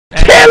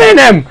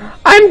killing him!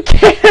 I'm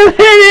killing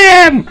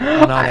him!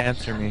 Do not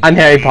answer me. I'm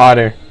Harry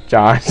Potter,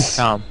 Josh.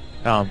 Tom,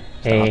 stop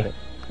Hey. it.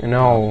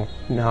 No.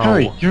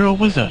 Harry, you're a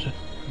wizard.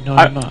 No,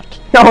 I- you're not.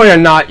 No, you're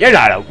not. You're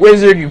not a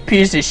wizard, you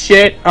piece of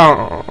shit.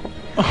 Oh.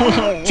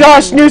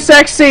 Josh, new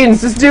sex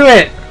scenes. Let's do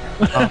it.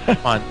 Oh, come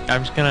on.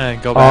 I'm just gonna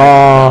go Oh,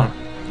 back.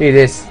 look at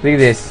this. Look at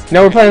this.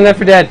 No, we're playing Left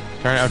 4 Dead.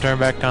 I'll turn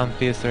back on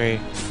PS3.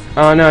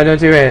 Oh no, don't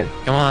do it.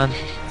 Come on.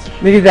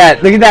 Look at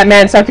that. Look at that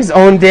man suck his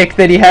own dick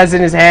that he has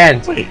in his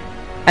hand. Wait,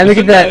 And look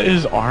at isn't that.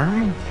 his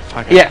arm?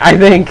 Fuck. Yeah, I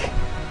think.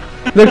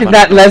 Look at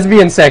that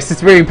lesbian sex.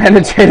 It's where you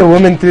penetrate a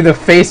woman through the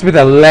face with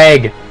a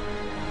leg.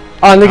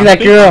 Oh, look at that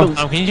girl.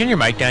 Can you turn your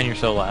mic down? You're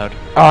so loud.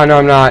 Oh no,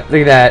 I'm not.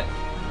 Look at that.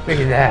 Look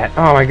at that.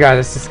 Oh my god,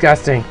 that's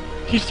disgusting.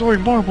 He's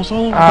throwing marbles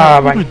all over Oh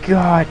that my woman.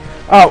 god.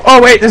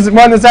 Oh wait, there's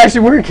one that's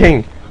actually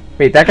working.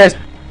 Wait, that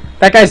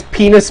guy's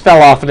penis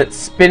fell off and it's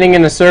spinning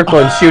in a circle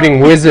and shooting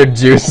wizard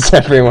juice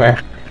everywhere.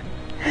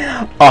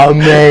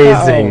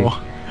 Amazing. Ow.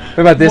 What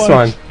about this What?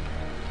 one?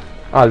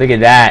 Oh, look at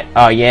that.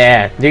 Oh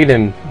yeah. Look at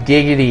him.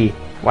 Giggity.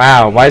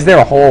 Wow. Why is there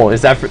a hole?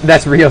 Is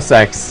that's real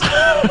sex?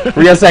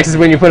 Real sex is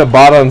when you put a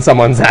bottle in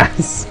someone's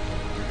ass.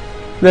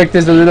 Look,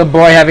 there's a little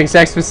boy having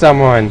sex with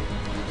someone.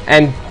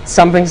 And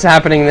something's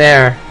happening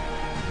there.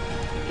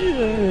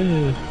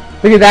 Yeah.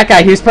 Look at that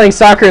guy. He was playing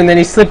soccer and then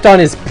he slipped on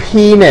his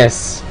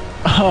penis.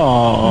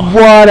 Oh.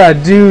 What a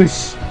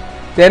douche.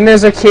 Then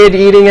there's a kid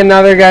eating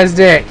another guy's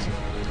dick.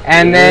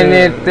 And then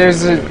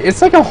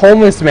it's like a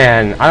homeless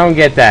man. I don't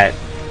get that.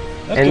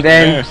 That's And just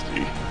then-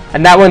 nasty.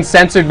 And that one's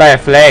censored by a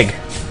flag.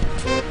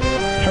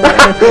 Look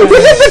at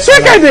the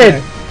trick I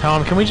did!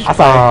 Tom, can we just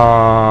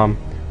Awesome.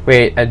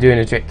 Wait, I'm doing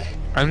a trick. play?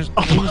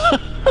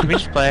 Can we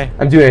just play?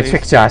 I'm doing a Please?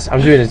 trick, Josh.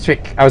 I'm doing a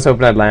trick. I was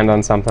hoping I'd land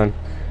on something.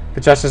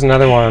 But Josh, there's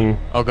another one.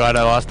 Oh god,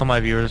 I lost all my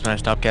viewers when I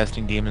stopped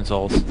casting Demon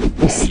Souls.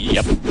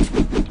 Yep.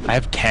 I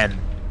have 10.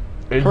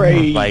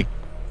 Hooray. Like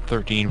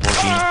 13,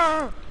 14.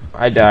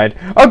 I died.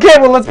 Okay,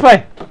 well, let's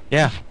play.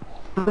 Yeah.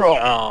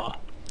 Oh.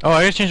 Oh,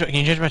 I gotta change. Can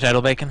you change my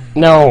title, Bacon?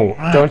 No,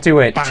 don't do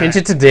it. Change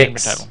it to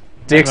dicks. title.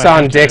 Dicks How on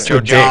about dicks Joe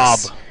with Job?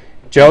 dicks.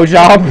 Joe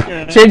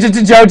Job? Change it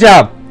to Joe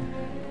Job.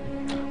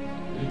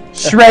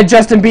 Shred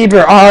Justin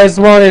Bieber. Oh, I always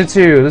wanted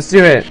to. Let's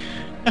do it.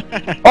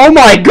 Oh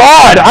my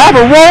god, I have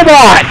a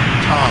robot!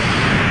 Tom,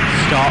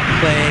 stop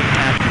playing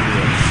after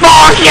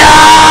Fuck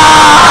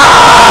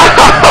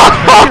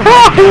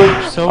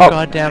yeah! So Oh.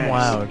 goddamn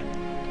loud.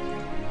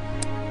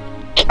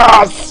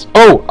 Yes!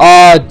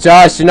 Oh,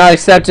 Josh, you're not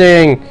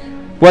accepting.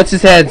 What's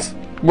his head's?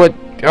 What?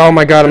 Oh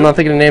my god, I'm not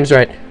thinking the names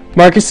right.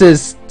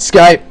 Marcus's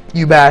Skype,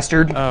 you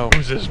bastard. Oh,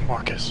 Who's this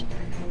Marcus?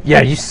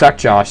 Yeah, you suck,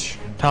 Josh.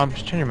 Tom,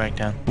 just turn your mic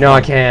down. No,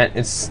 I can't.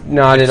 It's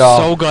not at all.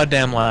 So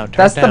goddamn loud. Turn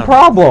That's it the down.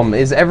 problem,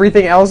 is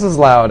everything else is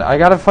loud. I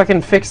gotta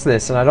fucking fix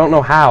this, and I don't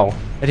know how.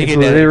 I think It's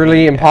it did.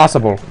 literally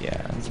impossible. Yeah.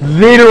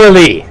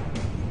 Literally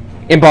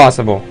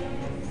impossible.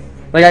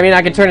 Like, I mean,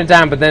 I can turn it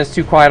down, but then it's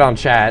too quiet on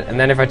chat, and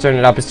then if I turn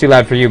it up, it's too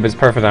loud for you, but it's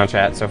perfect on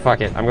chat, so fuck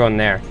it. I'm going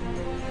there.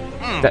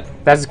 That's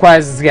as quiet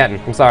as it's getting.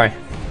 I'm sorry.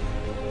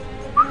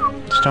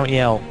 Just don't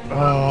yell.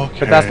 Oh,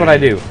 okay. But that's what I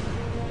do.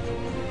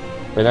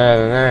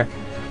 Banana.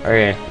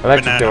 Okay,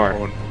 electric door.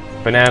 horn.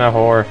 Banana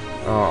whore.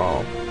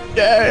 Oh.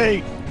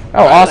 Yay!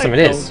 Oh, I awesome, like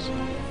it is.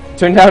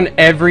 Turn down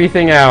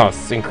everything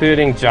else,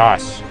 including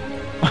Josh.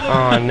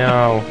 Oh,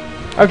 no.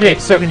 Okay,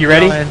 so, you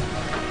ready?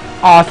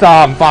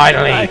 Awesome,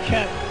 finally. I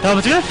can't. No,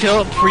 it's gonna fill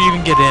up before you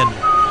even get in.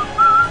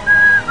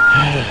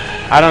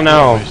 I don't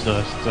know. Always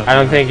does, doesn't I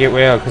don't it? think it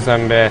will, because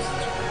I'm best.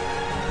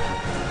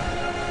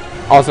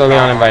 Also,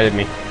 Leon invited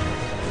me.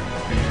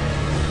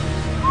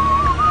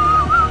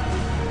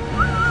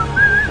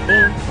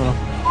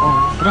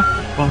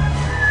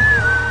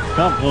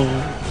 Come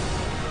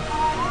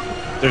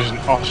on. There's an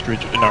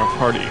ostrich in our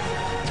party.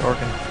 It's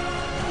working.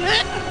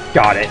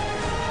 Got it.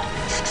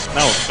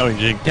 No, you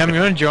didn't. Damn, you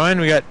wanna join?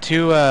 We got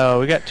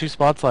two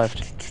spots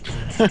left.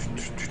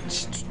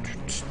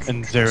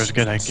 And Zara's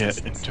gonna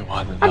get into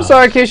one. I'm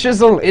sorry,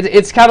 Kishizzle.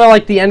 It's kind of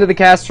like the end of the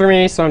cast for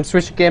me, so I'm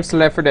switching games to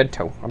Left 4 Dead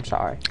 2. I'm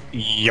sorry.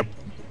 Yep.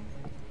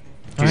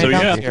 Alright, So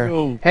Tom's yeah. here.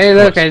 go Hey,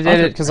 look, I towards did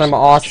other it because I'm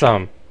person's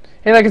awesome.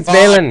 Hey, look, it's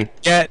Valen.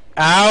 Get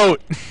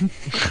out!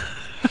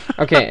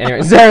 Okay,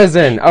 anyway, Zara's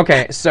in.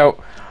 Okay,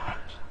 so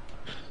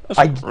That's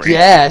I great.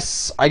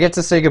 guess I get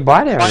to say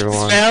goodbye to Why is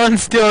everyone. Fallon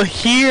still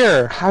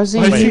here? How's he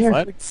Why does he here?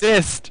 what?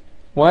 exist?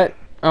 What?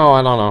 Oh,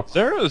 I don't know.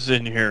 Zara's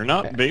in here,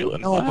 not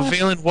Balin. No, but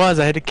Valen was.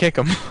 I had to kick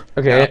him.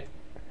 Okay,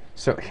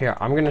 so here,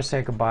 I'm gonna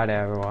say goodbye to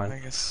everyone. I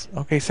guess.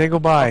 Okay, say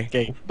goodbye.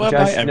 Okay. Bye bye,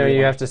 Josh, no, everyone.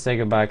 you have to say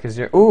goodbye because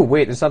you're. Ooh,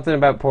 wait, there's something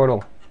about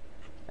Portal.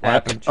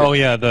 Aperture. Oh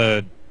yeah,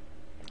 the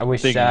I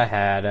wish thingy. I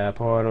had a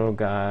portal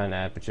gun.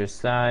 Aperture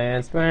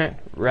science,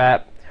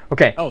 rap.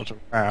 Okay, oh, it's a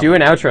wrap. do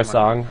an outro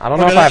song. I don't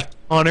know if I have.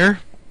 Connor.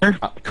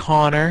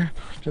 Connor.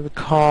 To the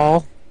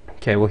call.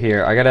 Okay, well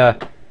here, I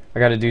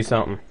gotta do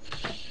something.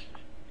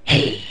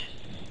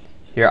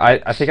 Here,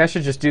 I think I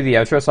should just do the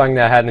outro song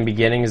that I had in the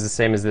beginning is the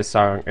same as this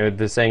song, or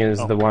the same as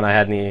the one I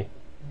had in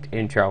the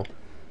intro,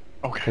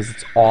 Okay. because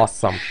it's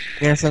awesome.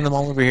 You gonna send them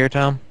all over here,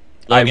 Tom?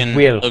 I Logan,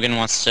 will. Logan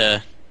wants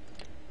to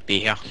be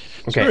here.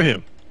 Screw Okay,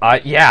 him.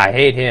 Yeah, I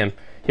hate him.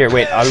 Here,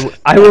 wait.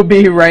 I will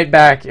be right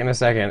back in a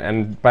second,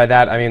 and by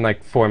that I mean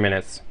like 4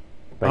 minutes.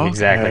 Like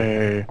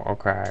exactly.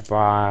 Okay,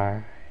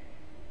 bye.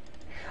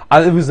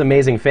 It was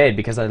amazing fade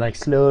because I like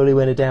slowly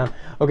went it down.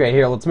 Okay,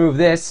 here, let's move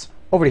this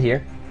over to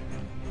here.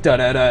 Da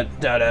da da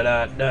da da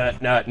da da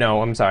da.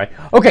 No, I'm sorry.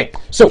 Okay,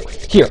 so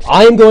here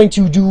I am going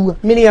to do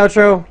mini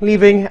outro.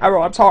 Leaving.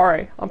 I'm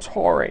sorry. I'm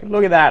sorry.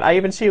 Look at that. I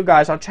even see you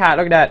guys on chat.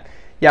 Look at that.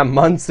 Yeah,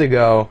 months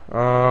ago.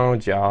 Oh,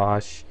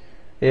 Josh.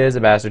 Is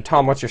a bastard.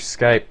 Tom, what's your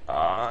Skype?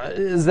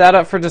 Is that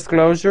up for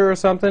disclosure or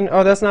something?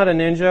 Oh, that's not a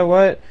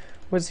ninja.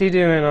 What's he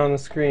doing on the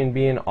screen?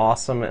 Being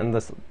awesome and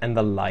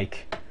the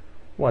like.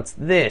 What's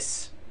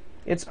this?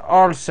 It's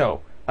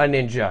also a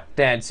ninja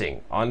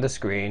dancing on the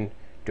screen,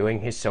 doing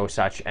his so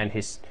such and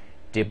his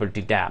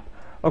dibbledy dap.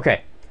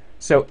 Okay,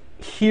 so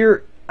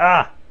here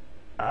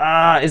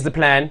is the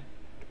plan,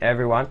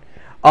 everyone.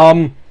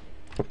 I'm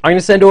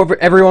gonna send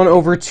everyone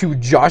over to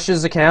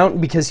Josh's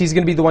account because he's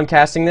gonna be the one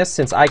casting this,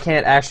 since I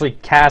can't actually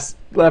cast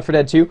Left 4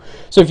 Dead 2.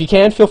 So if you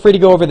can, feel free to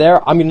go over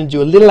there. I'm gonna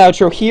do a little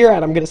outro here,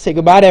 and I'm gonna say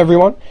goodbye to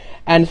everyone.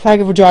 And thank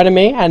you for joining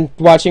me and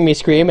watching me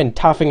scream and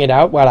toughing it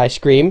out while I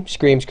scream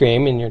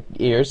in your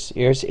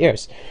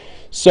ears.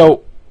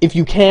 So if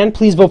you can,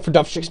 please vote for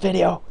Duffstrick's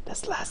video.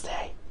 That's the last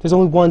day. There's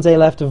only one day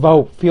left to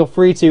vote. Feel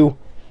free to.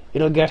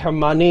 It'll get her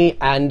money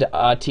and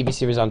a TV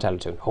series on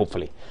Teletoon,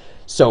 hopefully.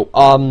 So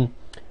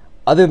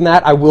other than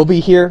that, I will be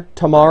here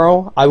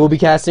tomorrow. I will be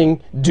casting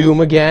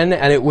Doom again,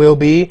 and it will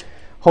be,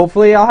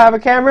 hopefully I'll have a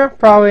camera.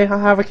 Probably I'll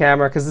have a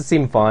camera, because it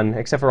seemed fun,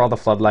 except for all the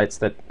floodlights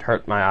that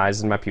hurt my eyes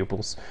and my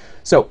pupils.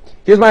 So,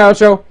 here's my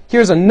outro.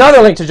 Here's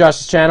another link to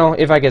Josh's channel.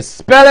 If I can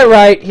spell it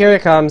right, here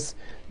it comes.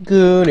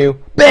 Gnu.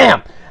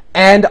 Bam!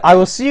 And I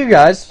will see you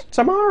guys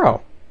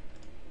tomorrow.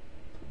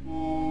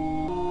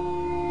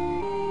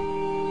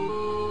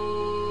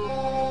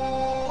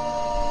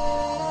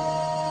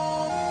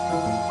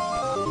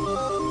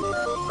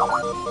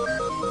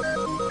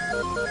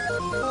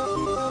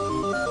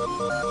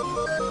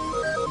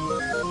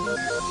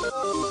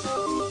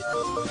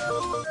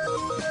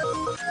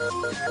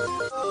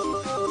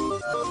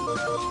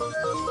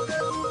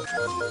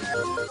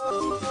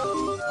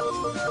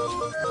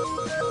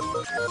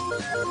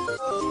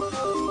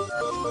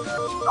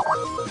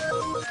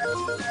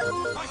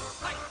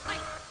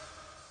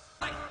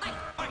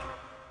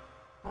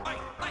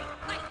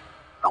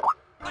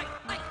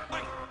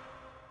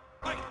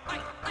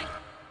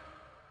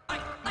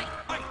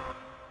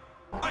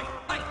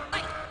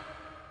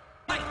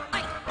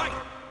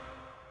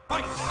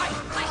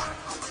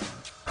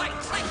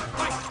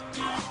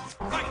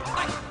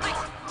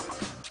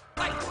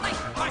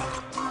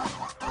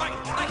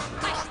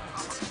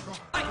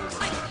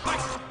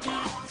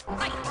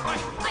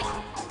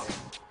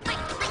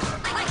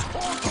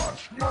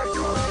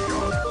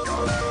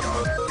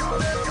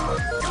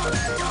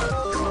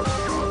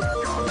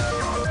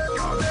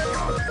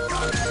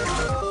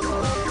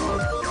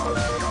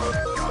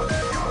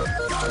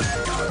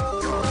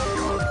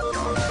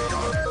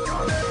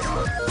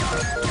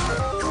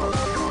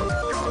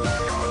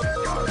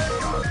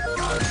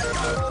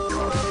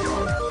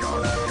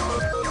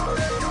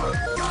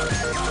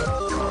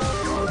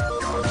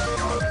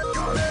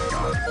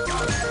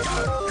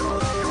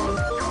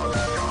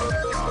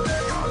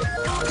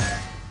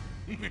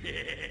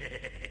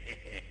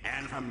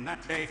 And from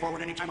that day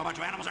forward, any time a bunch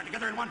of animals are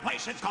together in one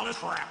place, it's called a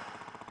scrap.